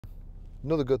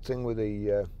Another good thing with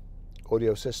the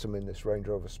audio system in this Range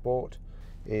Rover Sport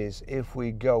is if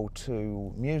we go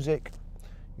to music,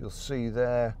 you'll see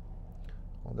there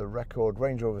on the record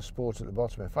Range Rover Sport at the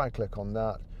bottom. If I click on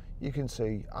that, you can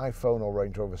see iPhone or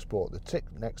Range Rover Sport. The tick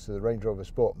next to the Range Rover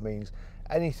Sport means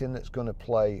anything that's going to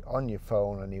play on your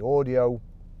phone, any audio,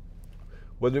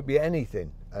 whether it be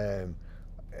anything,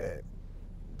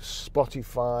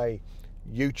 Spotify,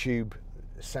 YouTube,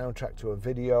 soundtrack to a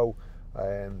video,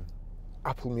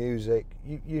 Apple Music,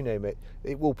 you name it,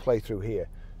 it will play through here.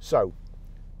 So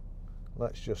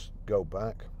let's just go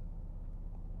back.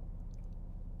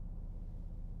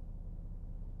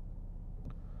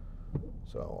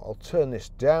 So I'll turn this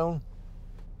down,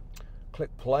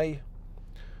 click play,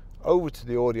 over to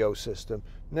the audio system.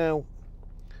 Now,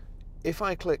 if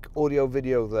I click audio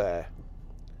video there,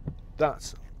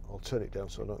 I'll turn it down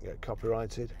so I don't get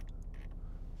copyrighted.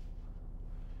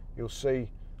 You'll see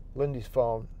Lindy's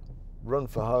Farm, Run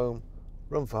for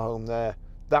Home there.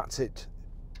 That's it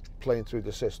playing through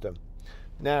the system.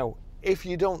 Now, if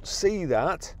you don't see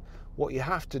that, what you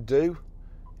have to do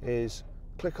is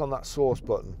click on that source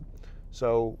button.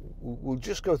 So we'll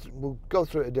go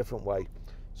through it a different way.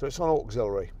 So it's on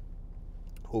auxiliary.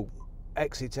 We'll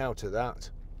exit out of that.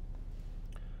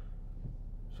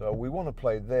 So we want to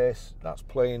play this. That's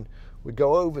playing. We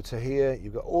go over to here.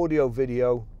 You've got audio,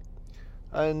 video,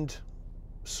 and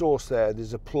source there.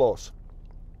 There's a plus.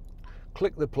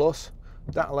 Click the plus.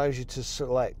 That allows you to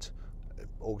select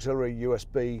auxiliary,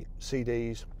 USB,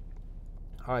 CDs,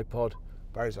 iPod,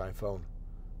 Barry's iPhone,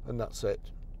 and that's it.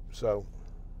 So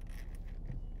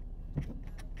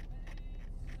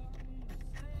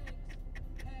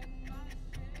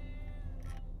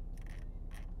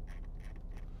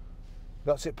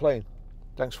that's it playing.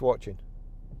 Thanks for watching.